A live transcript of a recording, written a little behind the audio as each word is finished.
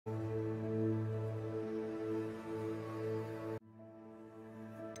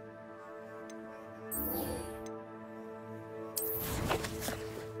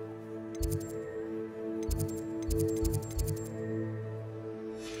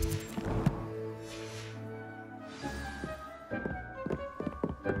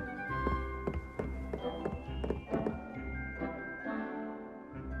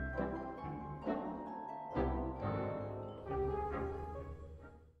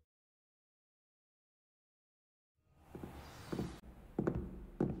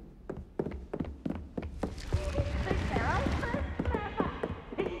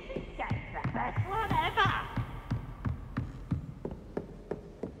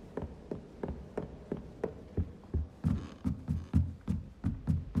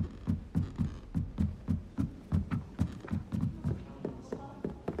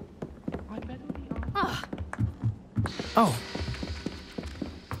Oh.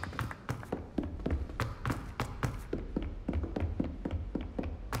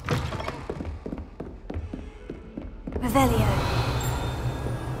 Revelio.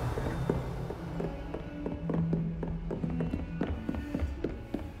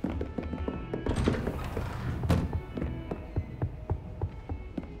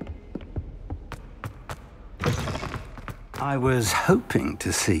 I was hoping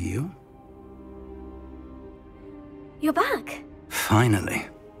to see you. You're back. Finally.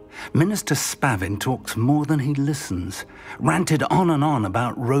 Minister Spavin talks more than he listens. Ranted on and on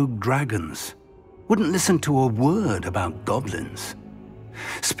about rogue dragons. Wouldn't listen to a word about goblins.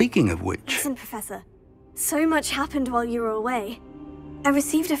 Speaking of which... Listen, Professor. So much happened while you were away. I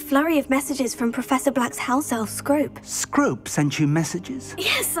received a flurry of messages from Professor Black's house elf, Scrope. Scrope sent you messages?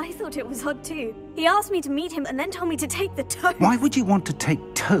 Yes, I thought it was odd too. He asked me to meet him and then told me to take the toast. Why would you want to take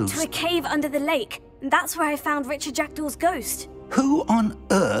toast? To a cave under the lake. And that's where I found Richard Jackdaw's ghost. Who on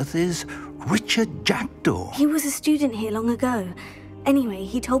earth is Richard Jackdaw? He was a student here long ago. Anyway,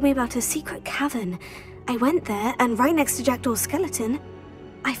 he told me about a secret cavern. I went there, and right next to Jackdaw's skeleton,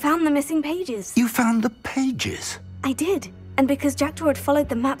 I found the missing pages. You found the pages? I did. And because Jackdaw had followed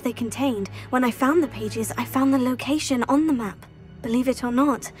the map they contained, when I found the pages, I found the location on the map. Believe it or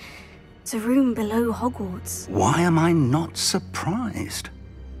not, it's a room below Hogwarts. Why am I not surprised?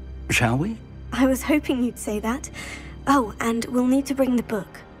 Shall we? I was hoping you'd say that. Oh, and we'll need to bring the book.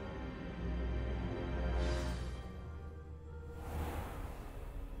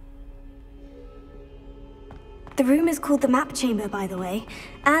 The room is called the Map Chamber, by the way,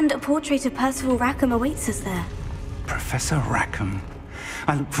 and a portrait of Percival Rackham awaits us there. Professor Rackham.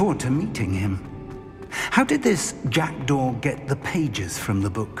 I look forward to meeting him. How did this Jackdaw get the pages from the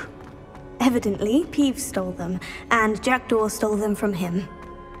book? Evidently, Peeves stole them, and Jackdaw stole them from him.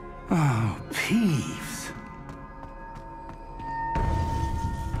 Oh, Peeves.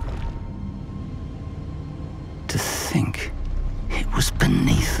 To think it was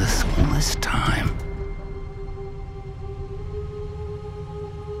beneath us all this time.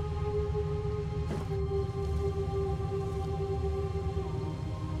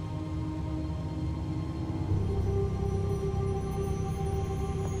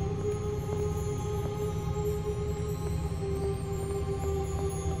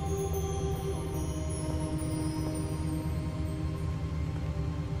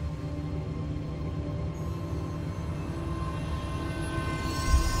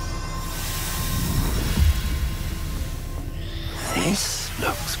 This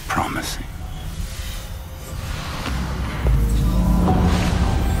looks promising.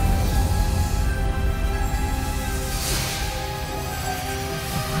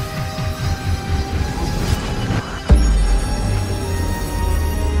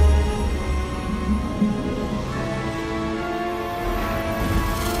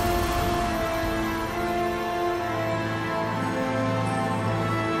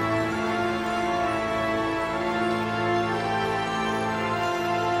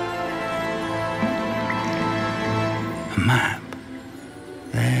 Map.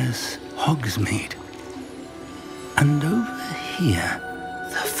 There's Hogsmeade. And over here,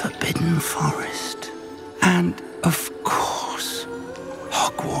 the Forbidden Forest. And, of course,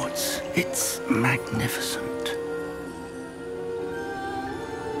 Hogwarts. It's magnificent.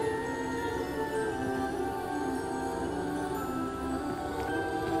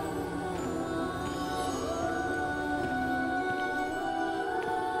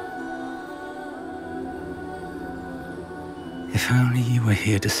 If only you were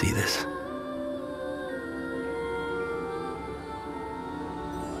here to see this.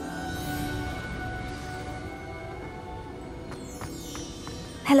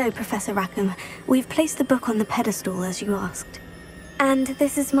 Hello, Professor Rackham. We've placed the book on the pedestal, as you asked. And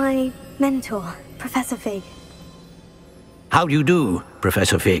this is my mentor, Professor Fig. How do you do,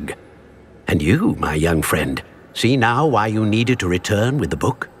 Professor Fig? And you, my young friend, see now why you needed to return with the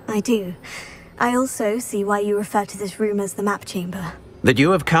book? I do. I also see why you refer to this room as the map chamber. That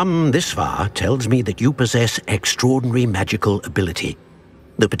you have come this far tells me that you possess extraordinary magical ability,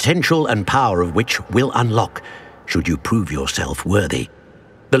 the potential and power of which will unlock should you prove yourself worthy.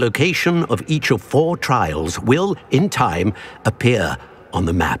 The location of each of 4 trials will, in time, appear on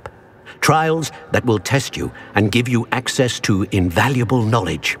the map. Trials that will test you and give you access to invaluable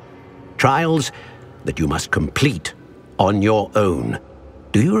knowledge. Trials that you must complete on your own.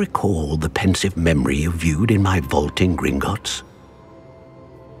 Do you recall the pensive memory you viewed in my vault in Gringotts?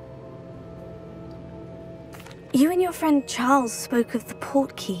 You and your friend Charles spoke of the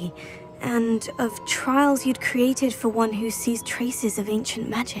portkey, and of trials you'd created for one who sees traces of ancient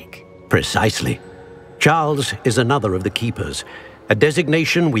magic. Precisely. Charles is another of the Keepers, a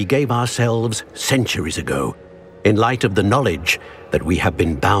designation we gave ourselves centuries ago, in light of the knowledge that we have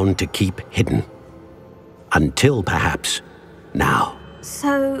been bound to keep hidden. Until, perhaps, now.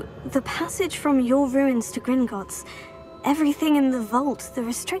 So, the passage from your ruins to Gringotts, everything in the vault, the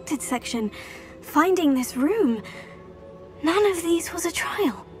restricted section, finding this room, none of these was a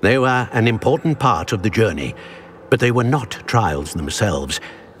trial. They were an important part of the journey, but they were not trials themselves.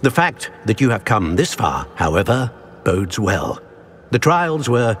 The fact that you have come this far, however, bodes well. The trials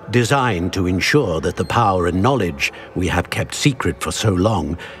were designed to ensure that the power and knowledge we have kept secret for so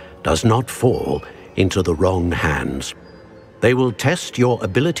long does not fall into the wrong hands. They will test your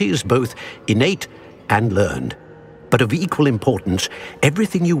abilities, both innate and learned. But of equal importance,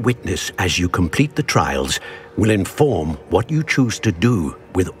 everything you witness as you complete the trials will inform what you choose to do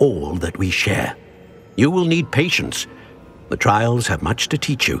with all that we share. You will need patience. The trials have much to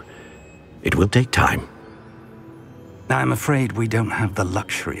teach you. It will take time. I'm afraid we don't have the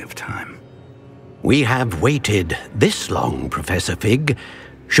luxury of time. We have waited this long, Professor Fig.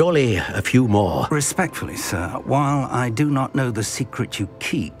 Surely a few more. Respectfully, sir, while I do not know the secret you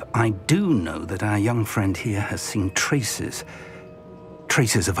keep, I do know that our young friend here has seen traces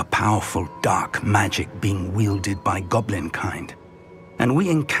of a powerful dark magic being wielded by goblin kind. And we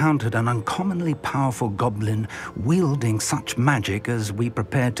encountered an uncommonly powerful goblin wielding such magic as we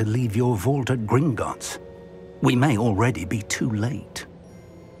prepared to leave your vault at Gringotts. We may already be too late.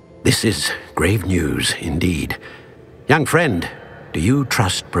 This is grave news indeed. Young friend, do you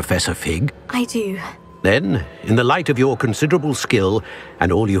trust Professor Fig? I do. Then, in the light of your considerable skill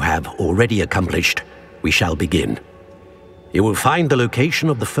and all you have already accomplished, we shall begin. You will find the location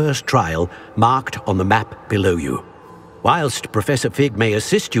of the first trial marked on the map below you. Whilst Professor Fig may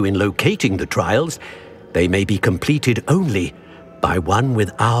assist you in locating the trials, they may be completed only by one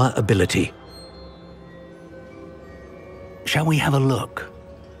with our ability. Shall we have a look?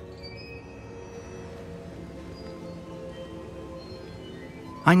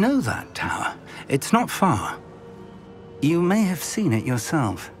 I know that tower. It's not far. You may have seen it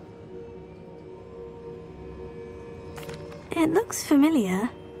yourself. It looks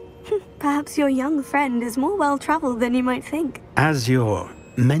familiar. Perhaps your young friend is more well-traveled than you might think. As your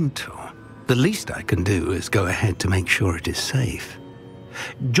mentor, the least I can do is go ahead to make sure it is safe.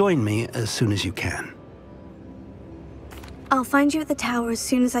 Join me as soon as you can. I'll find you at the tower as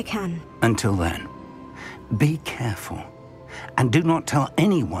soon as I can. Until then, be careful. And do not tell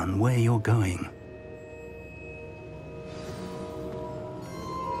anyone where you're going.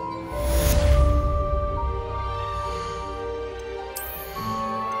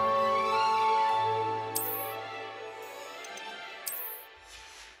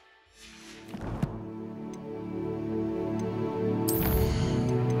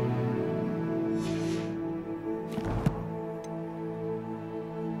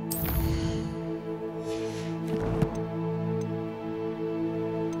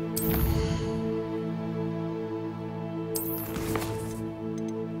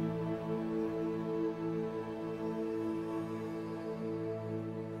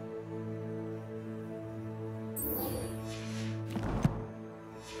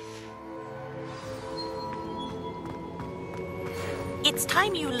 It's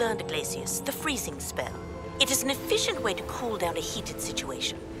time you learned, Glacius, the freezing spell. It is an efficient way to cool down a heated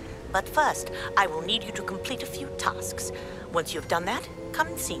situation. But first, I will need you to complete a few tasks. Once you've done that, come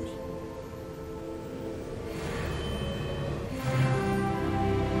and see me.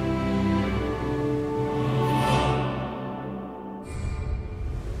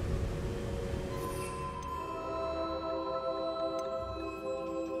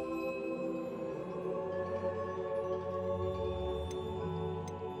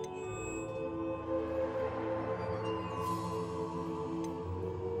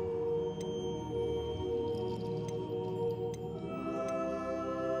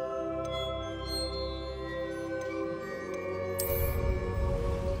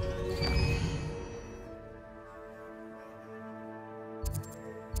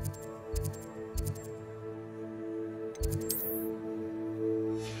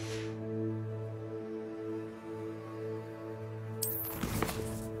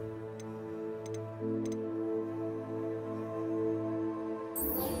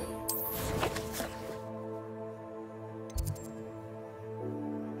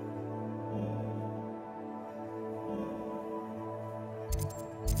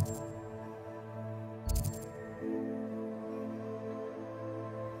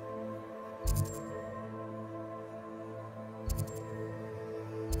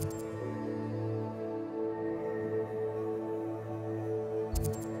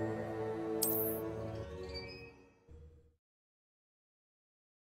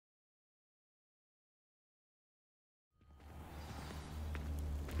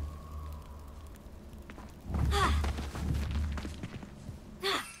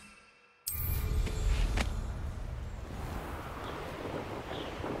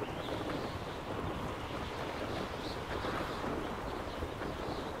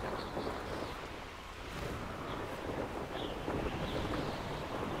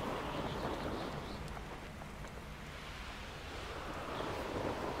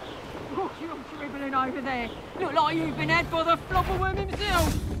 dribbling over there? Look like you've been had by the flopperworm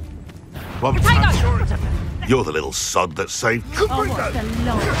himself. One Potato! touch. You're the little sod that saved. Oh, what's the light in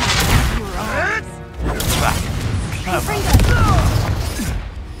your eyes?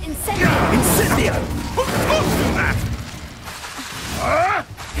 Incendio!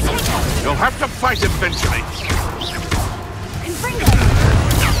 You'll have to fight eventually.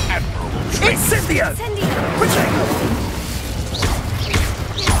 Incendio!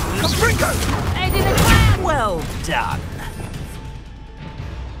 Head in the cloud! Well done.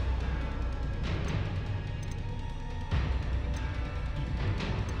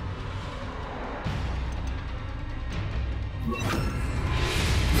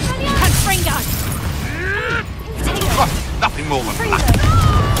 Nothing more than that.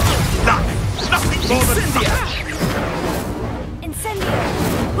 Nothing more than that. Incendio!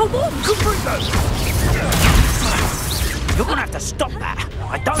 You're gonna have to stop that.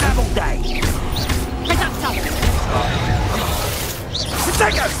 I don't have all day.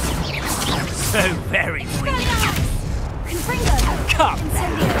 Potatoes! So very weak. Come.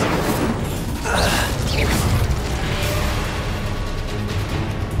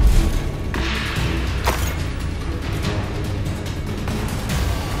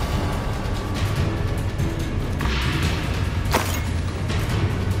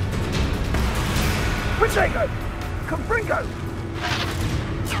 Potato! Confringo!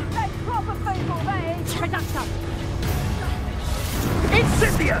 That's proper people, that is. Reductor!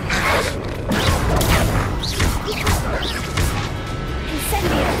 Incendio!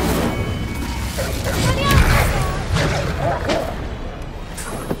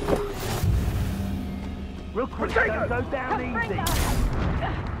 Real quick, don't go down easy.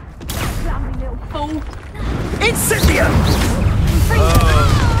 Bloody little fool! Incendio!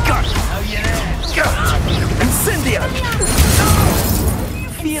 God, oh yeah. Incendio!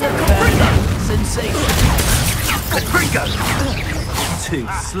 Feel it burning. Sensation. Confringo! Too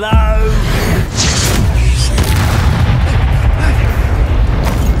slow.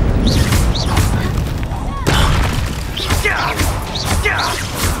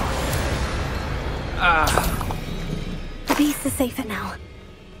 The beasts are safer now.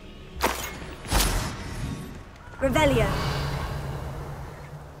 Revelio.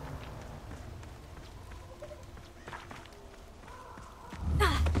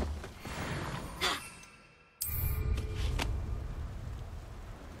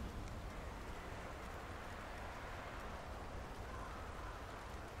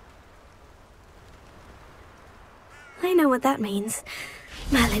 I know what that means.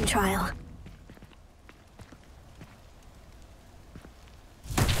 Merlin trial.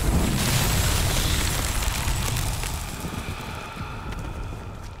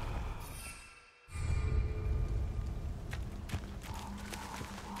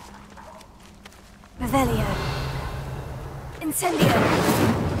 Revelio. Incendio.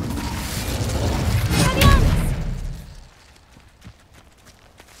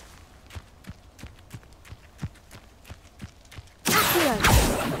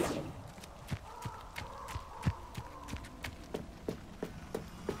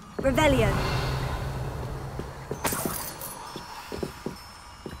 Revelio.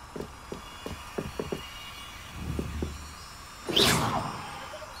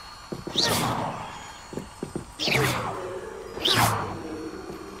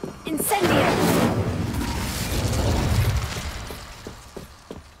 Incendio.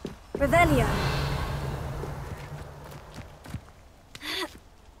 Revelio.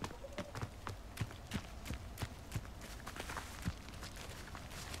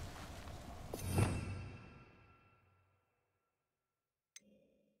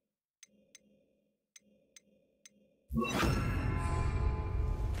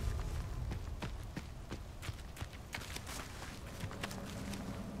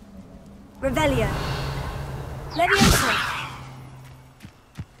 Revelio. Leviosa.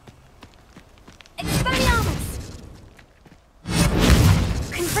 Expelliarmus.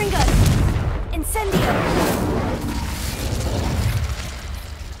 Confringo. Incendio.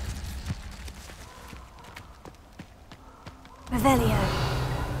 Revelio.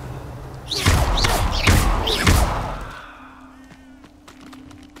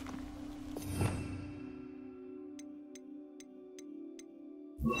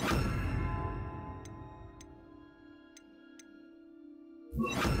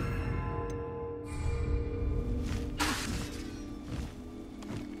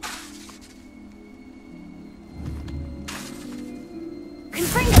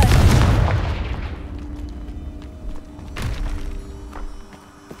 Confringo.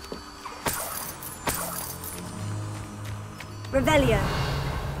 Revelio.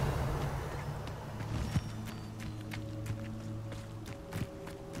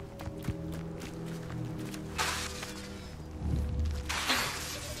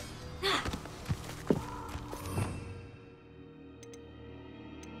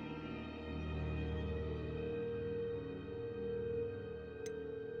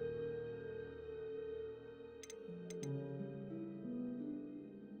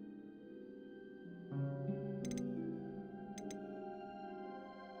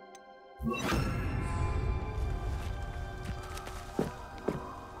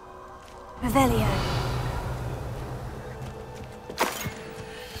 Revelio.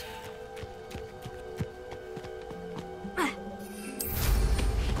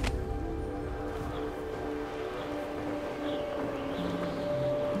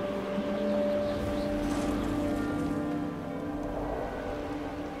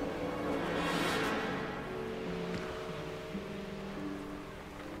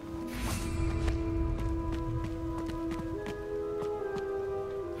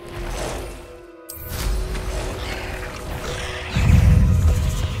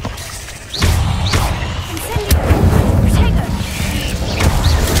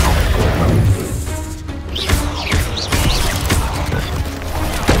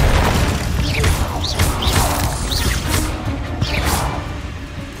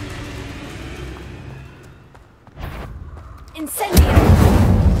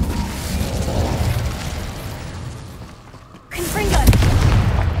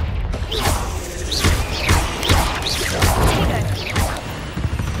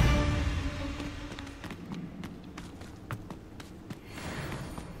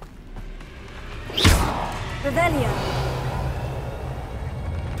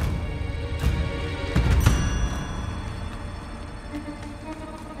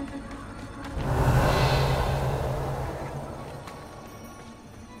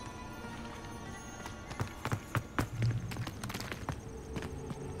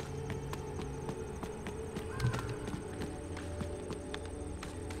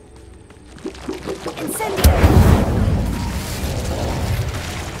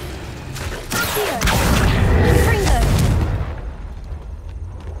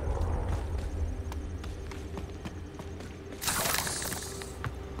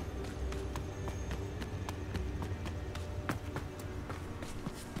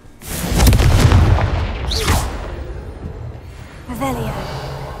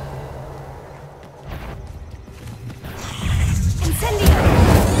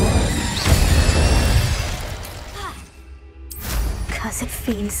 Cursed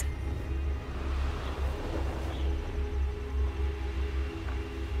fiends.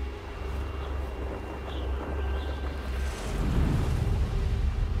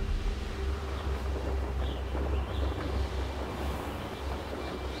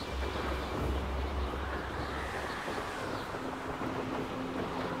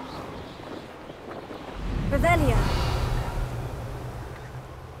 Revelio.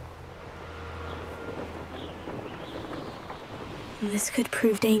 This could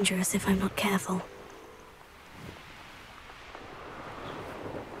prove dangerous if I'm not careful.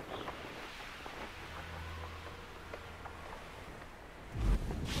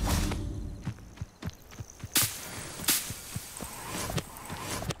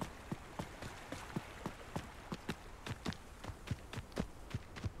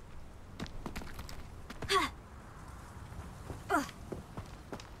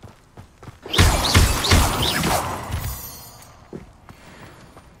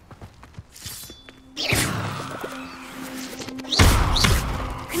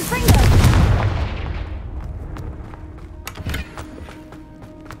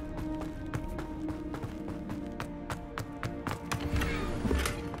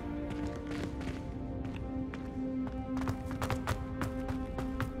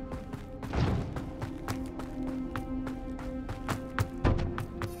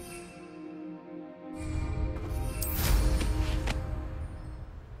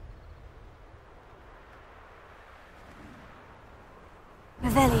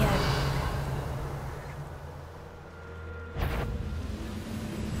 Revelio.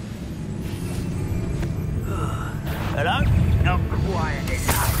 Hello? Not quiet this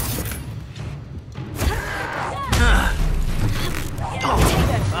house.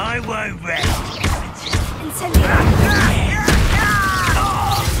 I won't rest. Incendio.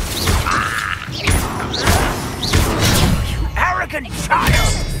 You arrogant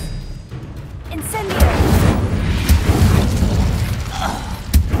child! Incendio.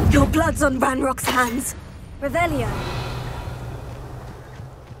 Your blood's on Ranrock's hands. Revelio.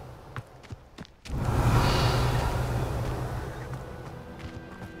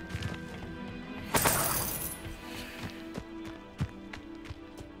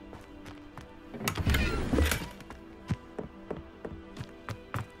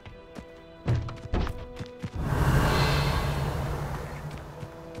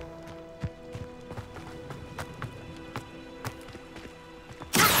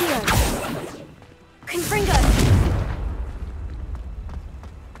 Confringo!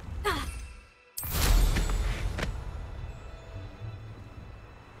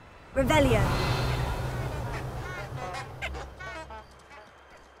 Revelio.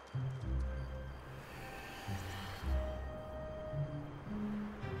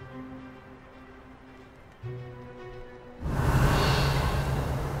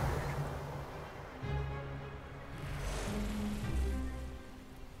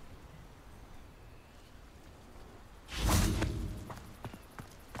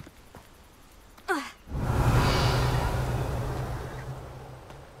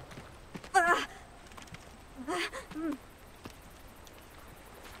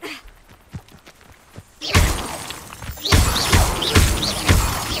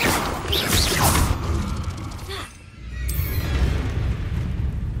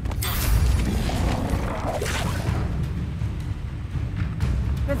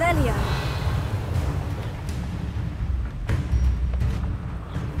 Revelio.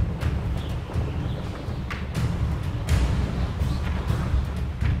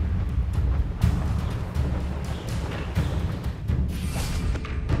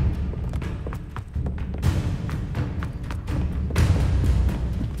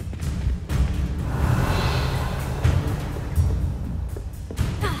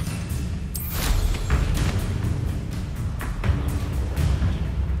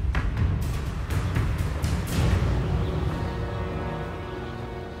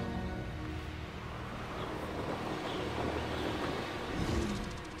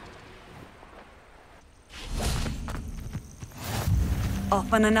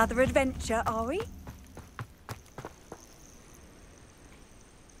 Off on another adventure, are we?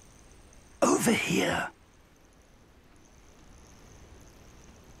 Over here.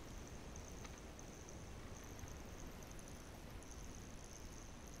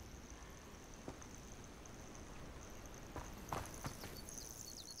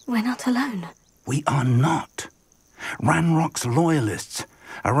 We're not alone. We are not. Ranrock's loyalists.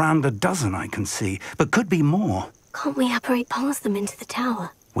 Around a dozen I can see, but could be more. Can't we apparate past them into the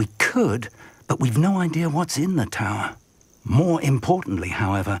tower? We could, but we've no idea what's in the tower. More importantly,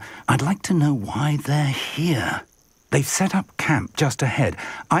 however, I'd like to know why they're here. They've set up camp just ahead.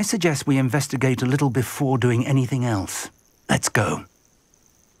 I suggest we investigate a little before doing anything else. Let's go.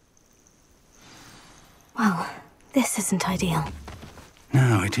 Well, this isn't ideal.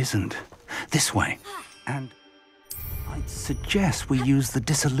 No, it isn't. This way. And I'd suggest we use the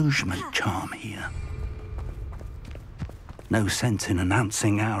disillusionment charm here. No sense in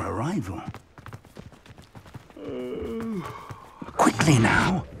announcing our arrival. Quickly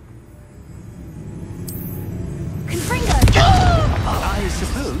now. Confringo! I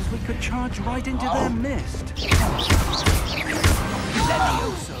suppose we could charge right into their mist.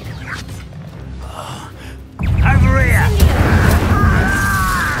 Over here!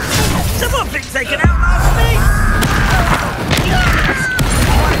 Someone thinks they can outlast me!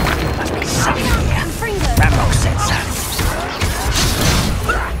 Must be something here. Confringo! Rambo said so.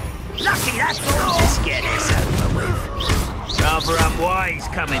 Lucky that's all. Let's get this over with. Rather unwise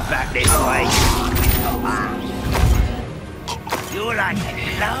coming back this way. You're like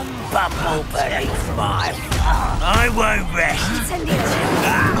a lump of more beneath my thumb. I won't rest. Incendio!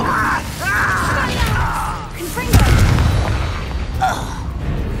 Confringo!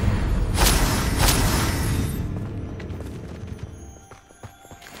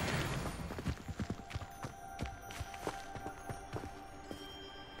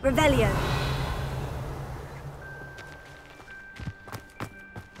 Revelio.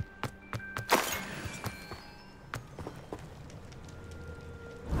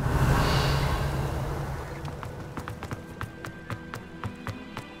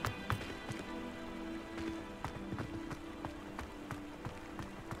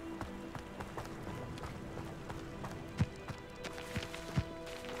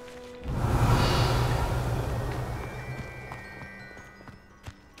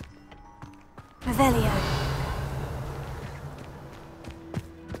 Revelio.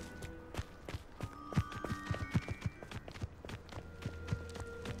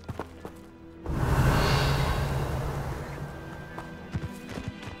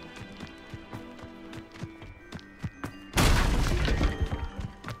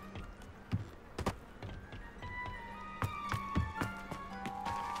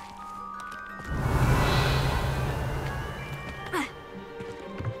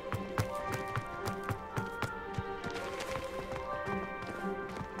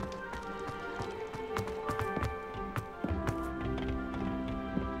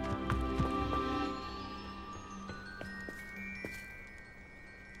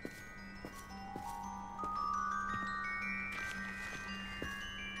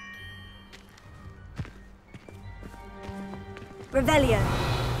 Revelio.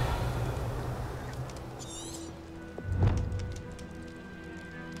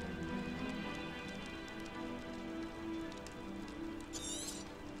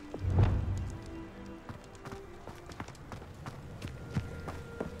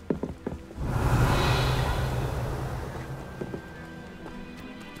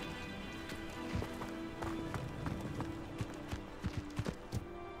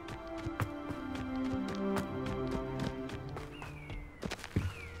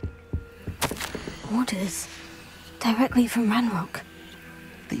 Orders. Directly from Ranrock.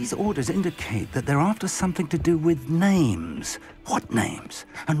 These orders indicate that they're after something to do with names. What names?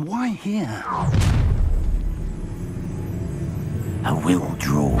 And why here? I will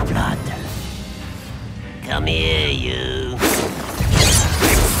draw blood. Come here, you.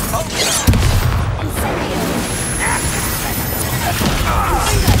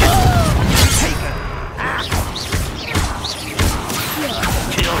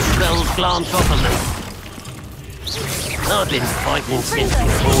 Chill spells glance off of them. I've been fighting since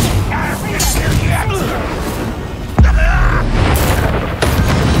before.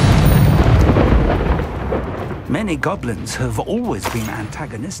 Many goblins have always been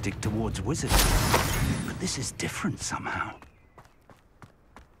antagonistic towards wizards. But this is different somehow.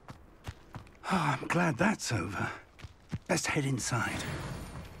 Oh, I'm glad that's over. Let's head inside.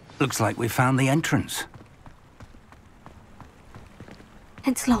 Looks like we found the entrance.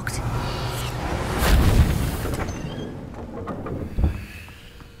 It's locked.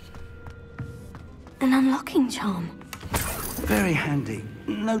 An unlocking charm. Very handy.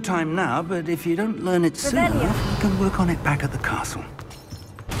 No time now, but if you don't learn it soon enough, you can work on it back at the castle.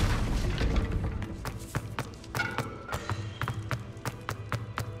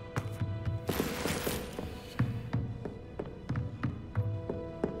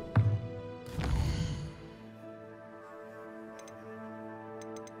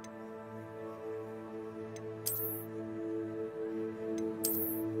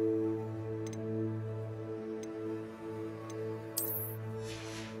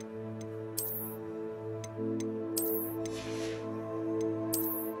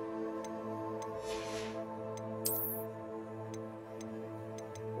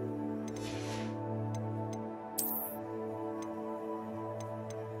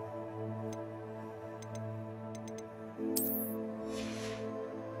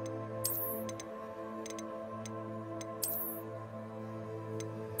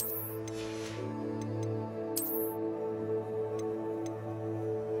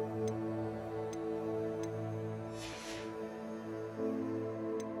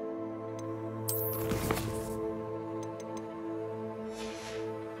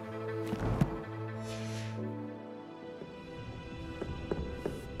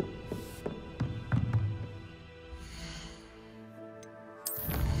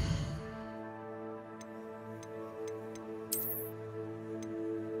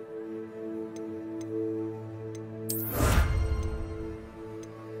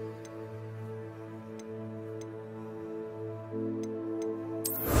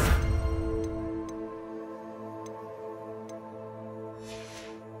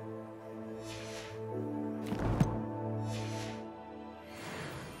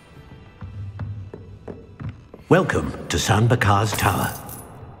 Welcome to San Bakar's Tower.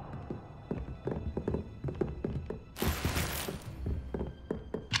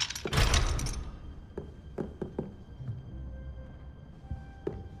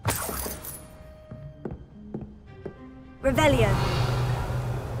 Revelio.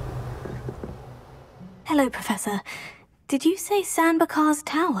 Hello, Professor. Did you say San Bakar's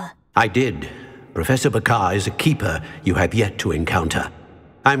Tower? I did. Professor Bakar is a keeper you have yet to encounter.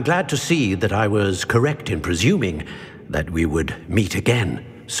 I'm glad to see that I was correct in presuming that we would meet again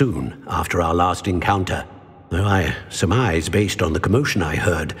soon after our last encounter, though I surmise, based on the commotion I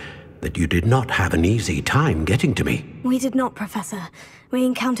heard, that you did not have an easy time getting to me. We did not, Professor. We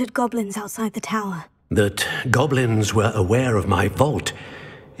encountered goblins outside the tower. That goblins were aware of my vault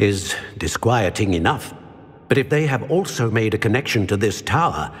is disquieting enough. But if they have also made a connection to this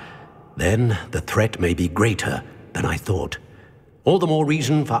tower, then the threat may be greater than I thought. All the more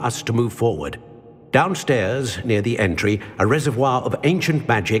reason for us to move forward. Downstairs, near the entry, a reservoir of ancient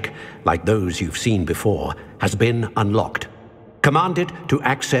magic, like those you've seen before, has been unlocked. Commanded to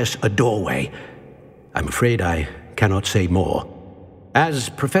access a doorway. I'm afraid I cannot say more. As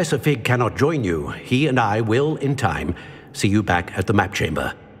Professor Fig cannot join you, he and I will, in time, see you back at the map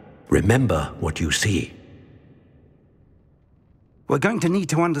chamber. Remember what you see. We're going to need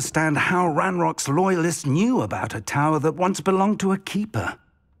to understand how Ranrock's loyalists knew about a tower that once belonged to a keeper.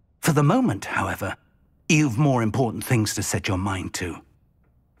 For the moment, however, you've more important things to set your mind to.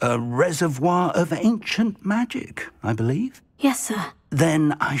 A reservoir of ancient magic, I believe? Yes, sir.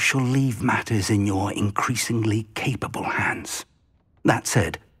 Then I shall leave matters in your increasingly capable hands. That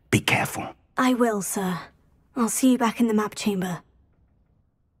said, be careful. I will, sir. I'll see you back in the map chamber.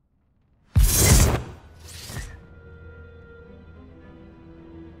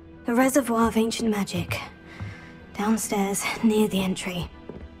 A reservoir of ancient magic. Downstairs, near the entry.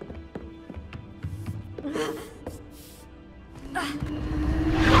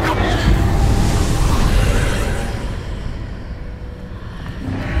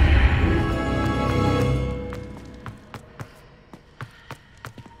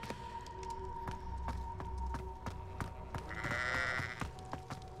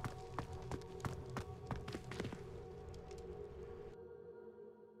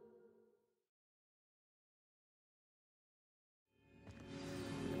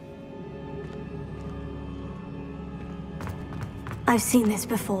 I've seen this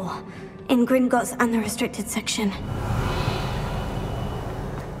before. In Gringotts and the restricted section.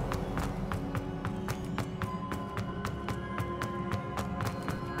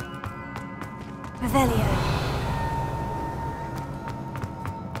 Revelio.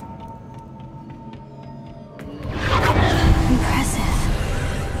 Impressive.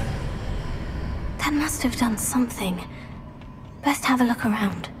 That must have done something. Best have a look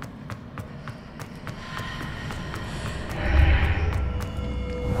around.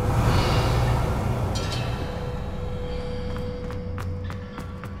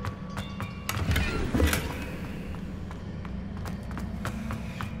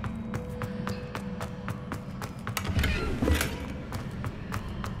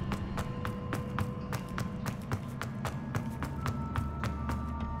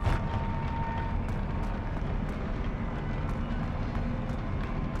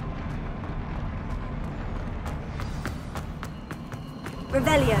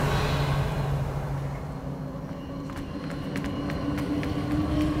 Revelio.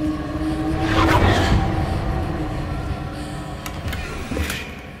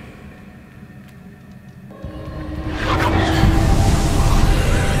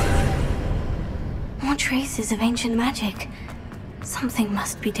 More traces of ancient magic. Something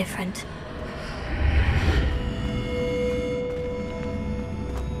must be different.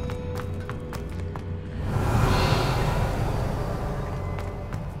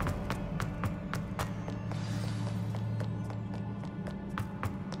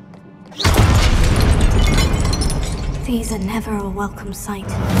 These are never a welcome sight.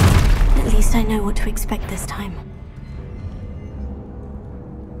 At least I know what to expect this time.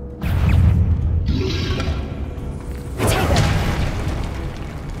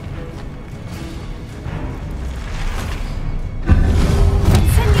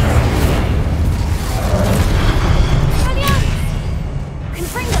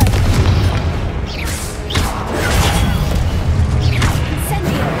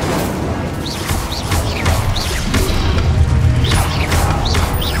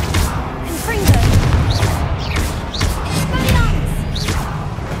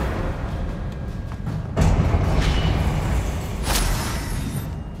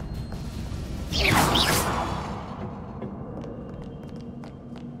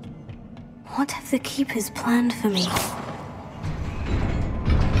 What have the Keepers planned for me?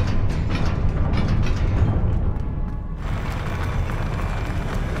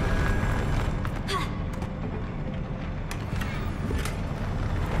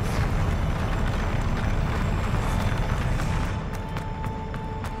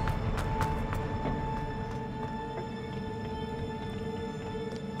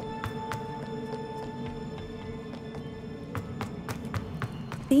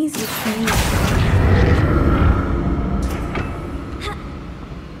 These look familiar.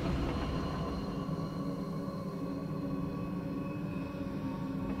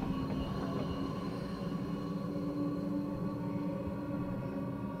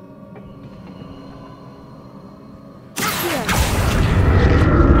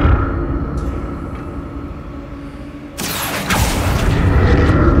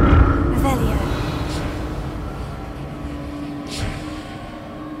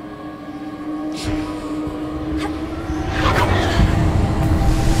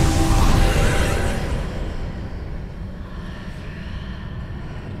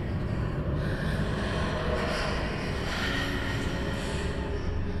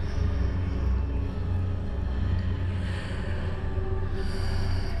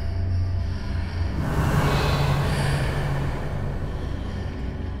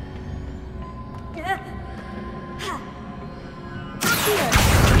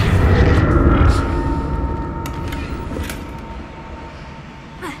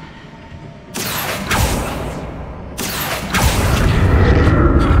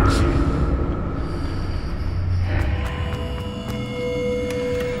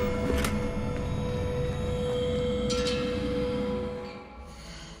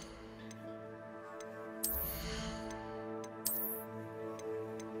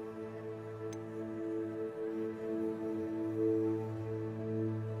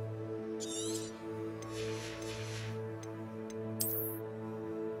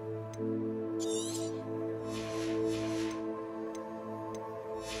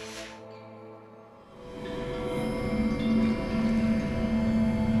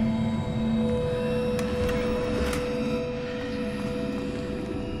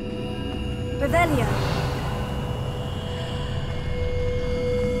 Revelio.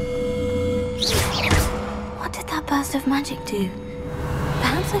 What did that burst of magic do?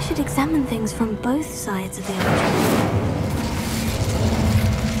 Perhaps I should examine things from both sides of the object.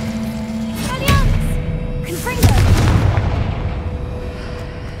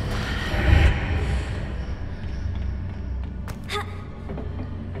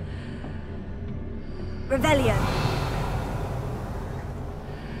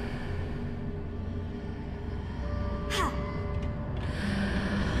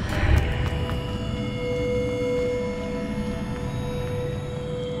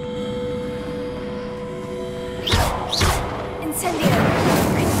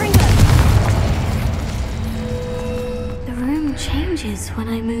 changes when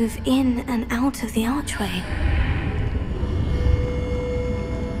I move in and out of the archway.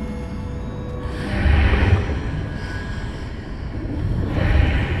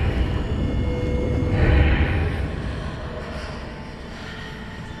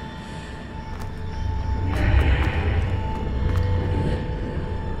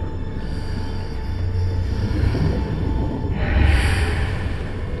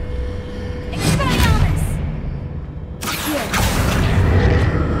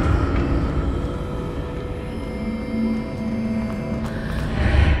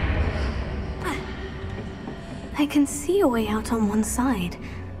 I can see a way out on one side,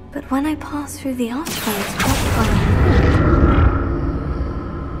 but when I pass through the archway, it's blocked by a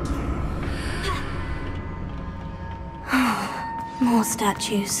wall. More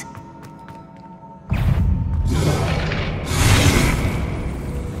statues.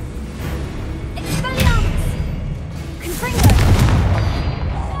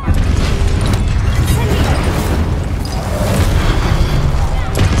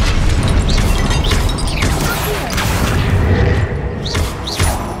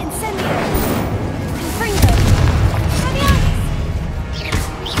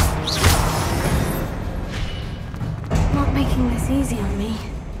 Easy on me.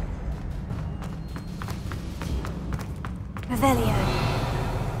 Revelio.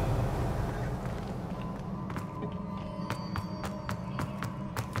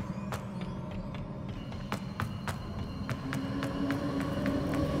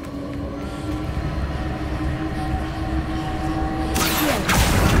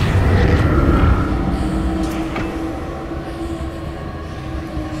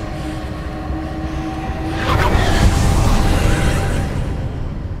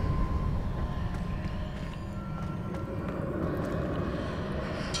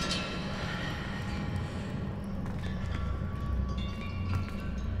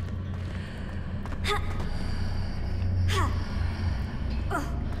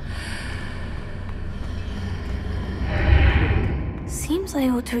 Seems I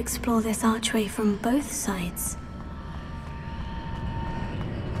ought to explore this archway from both sides.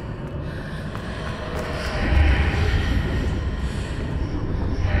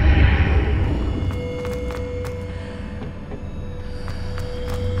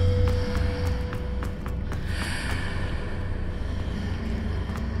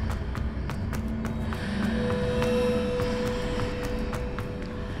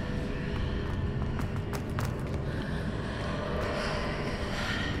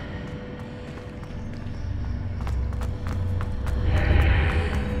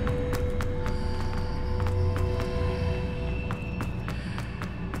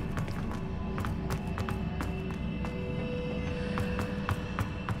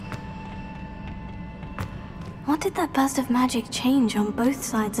 What did that burst of magic change on both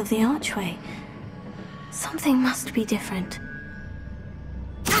sides of the archway? Something must be different.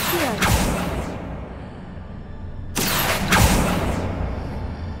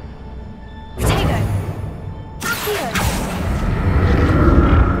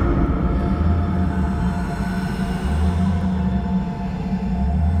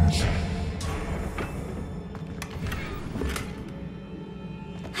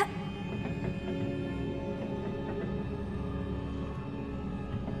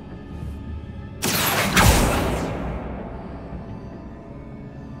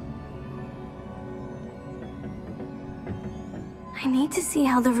 I need to see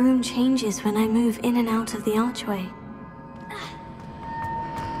how the room changes when I move in and out of the archway.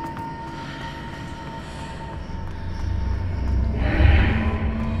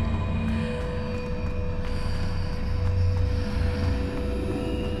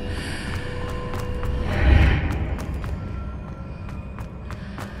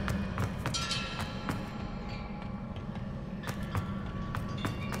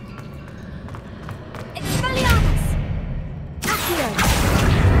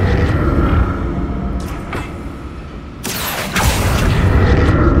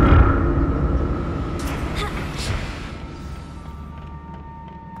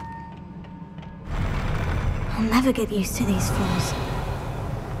 I'll never get used to these floors.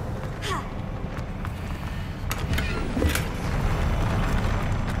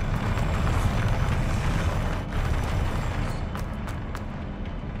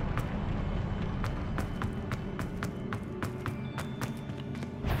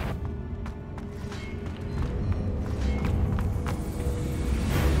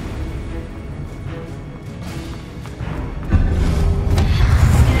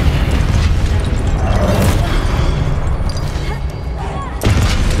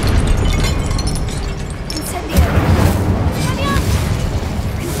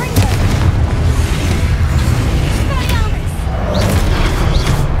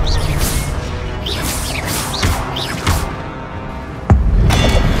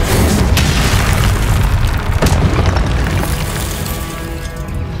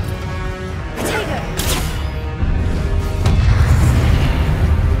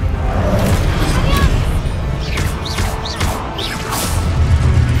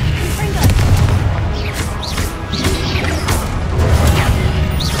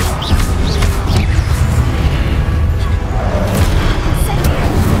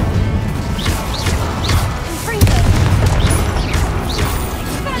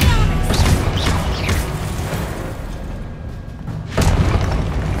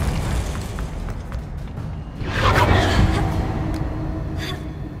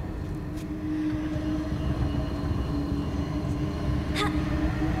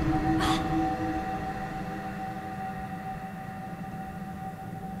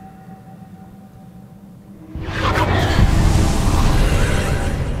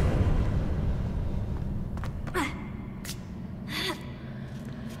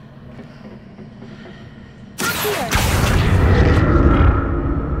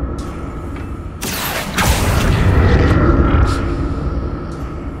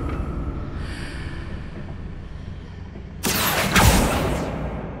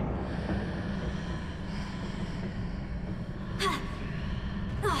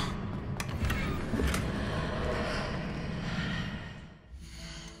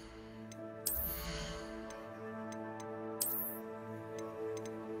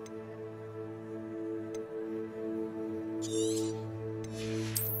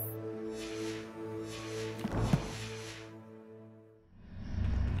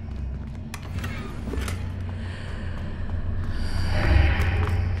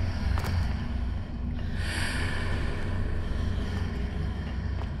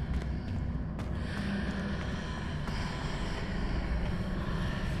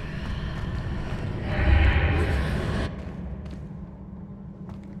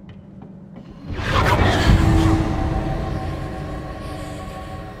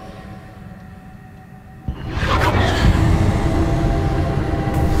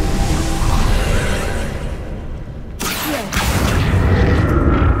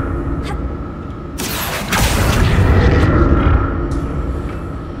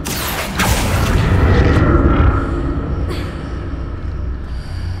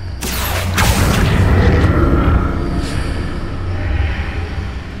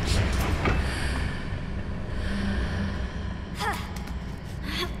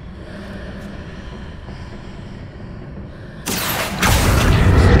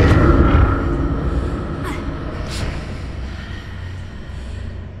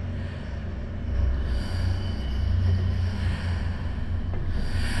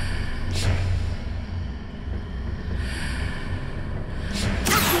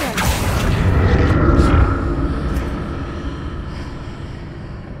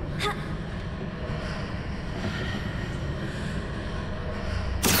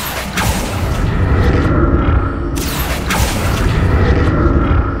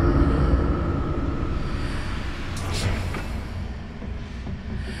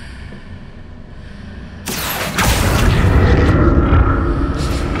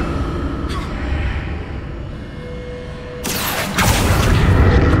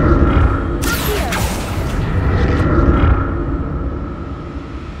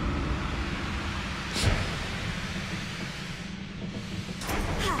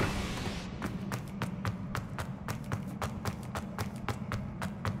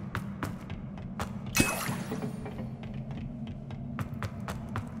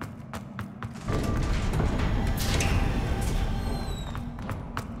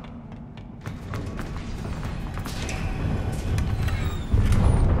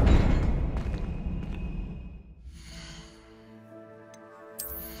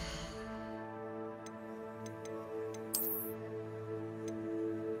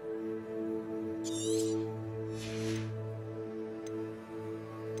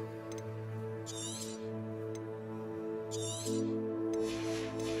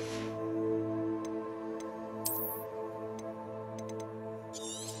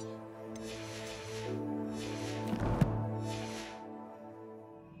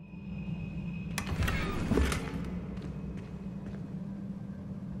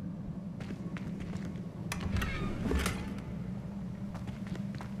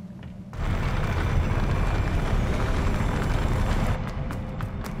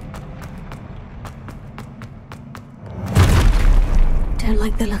 Don't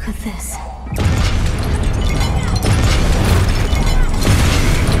like the look of this.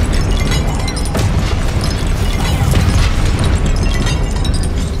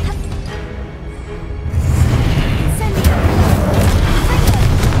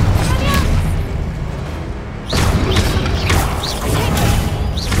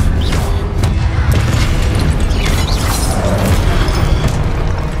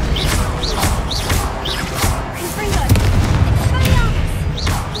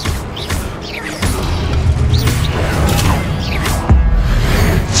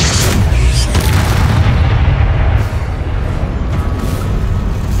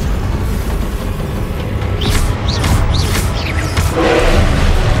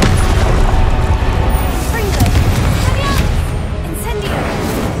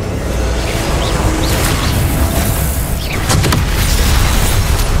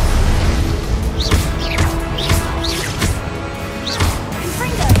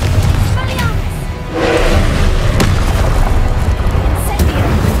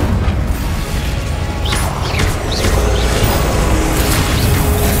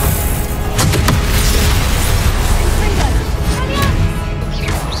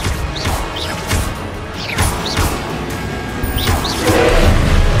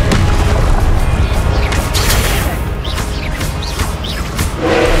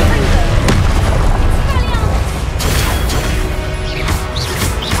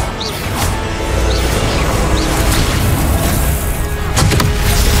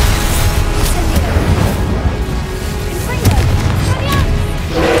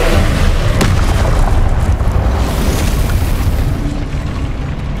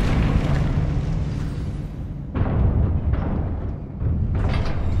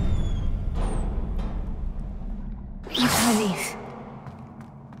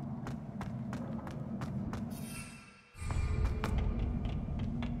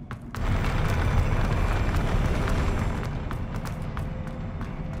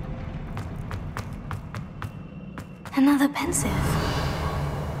 Another Pensive.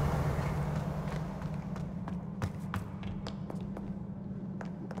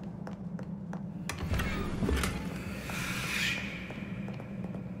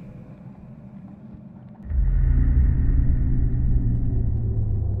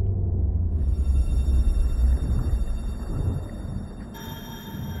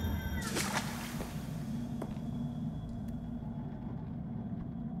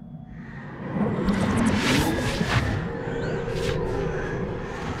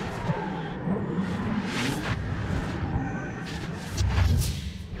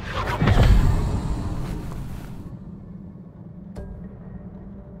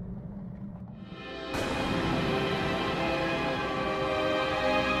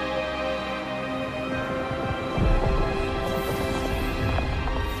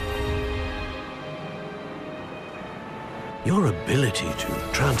 Your ability to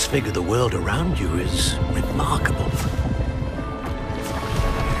transfigure the world around you is remarkable.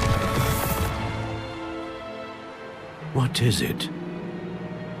 What is it?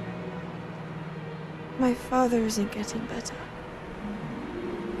 My father isn't getting better.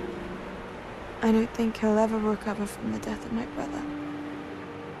 I don't think he'll ever recover from the death of my brother.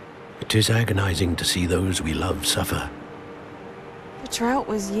 It is agonizing to see those we love suffer. The drought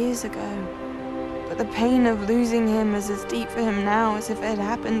was years ago, but the pain of losing him is as deep for him now as if it had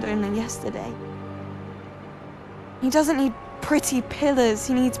happened only yesterday. He doesn't need pretty pillars,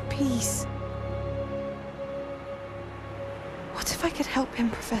 he needs peace. What if I could help him,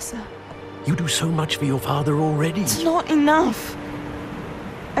 Professor? You do so much for your father already. It's not enough.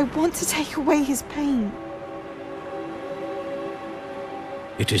 I want to take away his pain.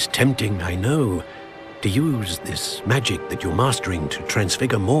 It is tempting, I know, to use this magic that you're mastering to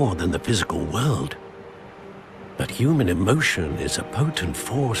transfigure more than the physical world. But human emotion is a potent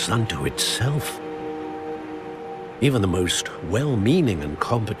force unto itself. Even the most well-meaning and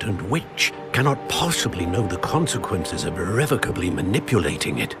competent witch cannot possibly know the consequences of irrevocably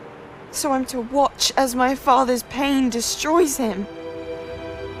manipulating it. So I'm to watch as my father's pain destroys him.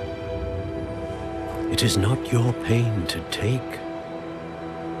 It is not your pain to take.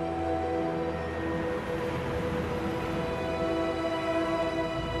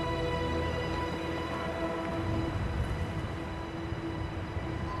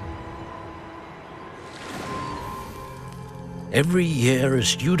 Every year, a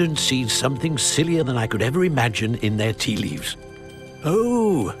student sees something sillier than I could ever imagine in their tea leaves.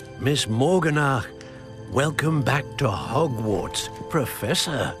 Oh, Miss Morganach, welcome back to Hogwarts,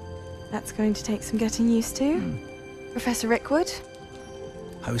 Professor. That's going to take some getting used to. Professor Rickwood?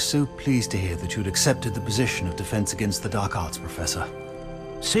 I was so pleased to hear that you'd accepted the position of Defense Against the Dark Arts, Professor.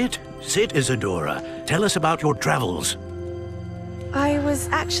 Sit, Isadora. Tell us about your travels. I was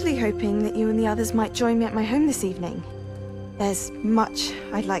actually hoping that you and the others might join me at my home this evening. There's much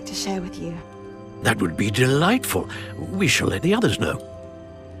I'd like to share with you. That would be delightful. We shall let the others know.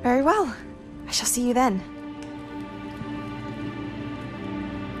 Very well. I shall see you then.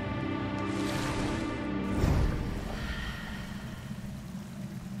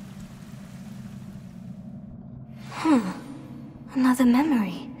 Another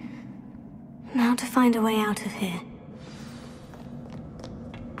memory. Now to find a way out of here.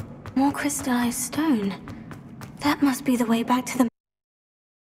 More crystallized stone. That must be the way back to the...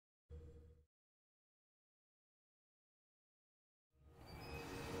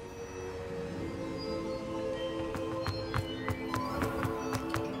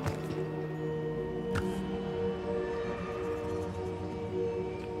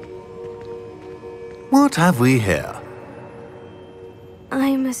 What have we here?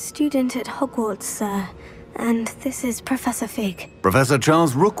 I'm a student at Hogwarts, sir. And this is Professor Fig. Professor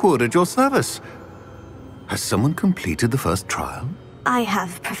Charles Rookwood at your service. Has someone completed the first trial? I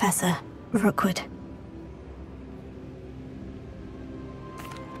have, Professor Rookwood.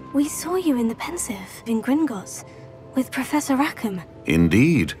 We saw you in the Pensive in Gringotts with Professor Rackham.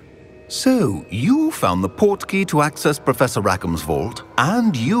 Indeed. So, you found the portkey to access Professor Rackham's vault,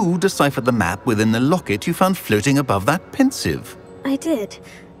 and you deciphered the map within the locket you found floating above that Pensive. I did.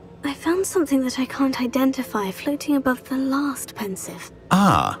 I found something that I can't identify floating above the last Pensive.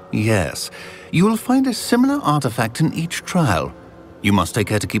 Ah, yes. You will find a similar artifact in each trial. You must take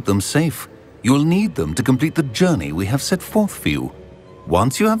care to keep them safe. You will need them to complete the journey we have set forth for you.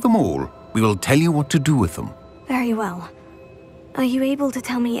 Once you have them all, we will tell you what to do with them. Very well. Are you able to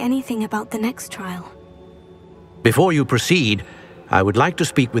tell me anything about the next trial? Before you proceed, I would like to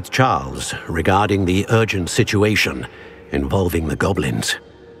speak with Charles regarding the urgent situation involving the goblins.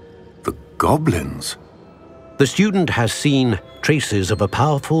 The goblins? The student has seen traces of a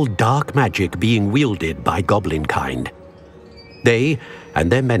powerful dark magic being wielded by goblin kind. They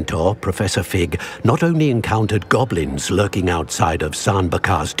and their mentor, Professor Fig, not only encountered goblins lurking outside of San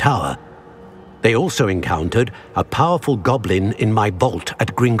Bakar's tower, they also encountered a powerful goblin in my vault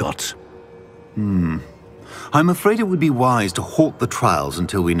at Gringotts. I'm afraid it would be wise to halt the trials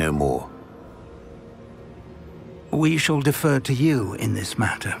until we know more. We shall defer to you in this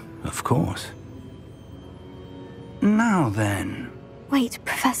matter, of course. Now then... Wait,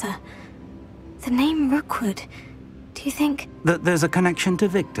 Professor. The name Rookwood. Do you think... That there's a connection to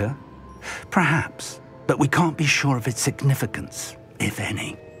Victor? Perhaps, but we can't be sure of its significance, if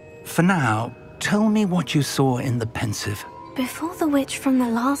any. For now, tell me what you saw in the Pensive. Before the witch from the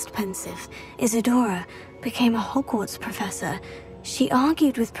last Pensive, Isadora, became a Hogwarts professor, she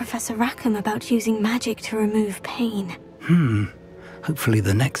argued with Professor Rackham about using magic to remove pain. Hopefully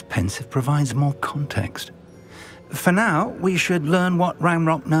the next Pensive provides more context. For now, we should learn what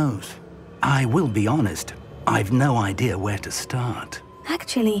Ranrock knows. I will be honest, I've no idea where to start.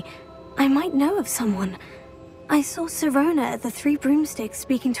 Actually, I might know of someone. I saw Sirona at the Three Broomsticks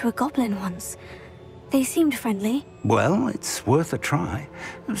speaking to a goblin once. They seemed friendly. Well, it's worth a try.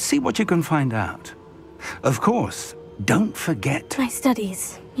 See what you can find out. Of course, don't forget... My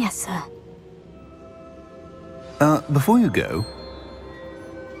studies, yes, sir. Before you go...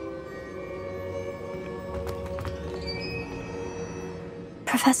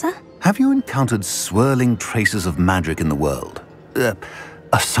 Professor? Have you encountered swirling traces of magic in the world?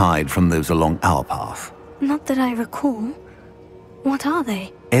 Aside from those along our path? Not that I recall. What are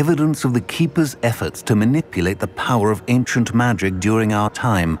they? Evidence of the Keeper's efforts to manipulate the power of ancient magic during our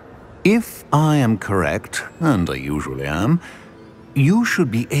time. If I am correct, and I usually am, you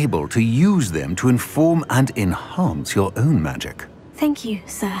should be able to use them to inform and enhance your own magic. Thank you,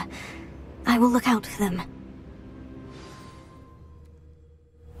 sir. I will look out for them.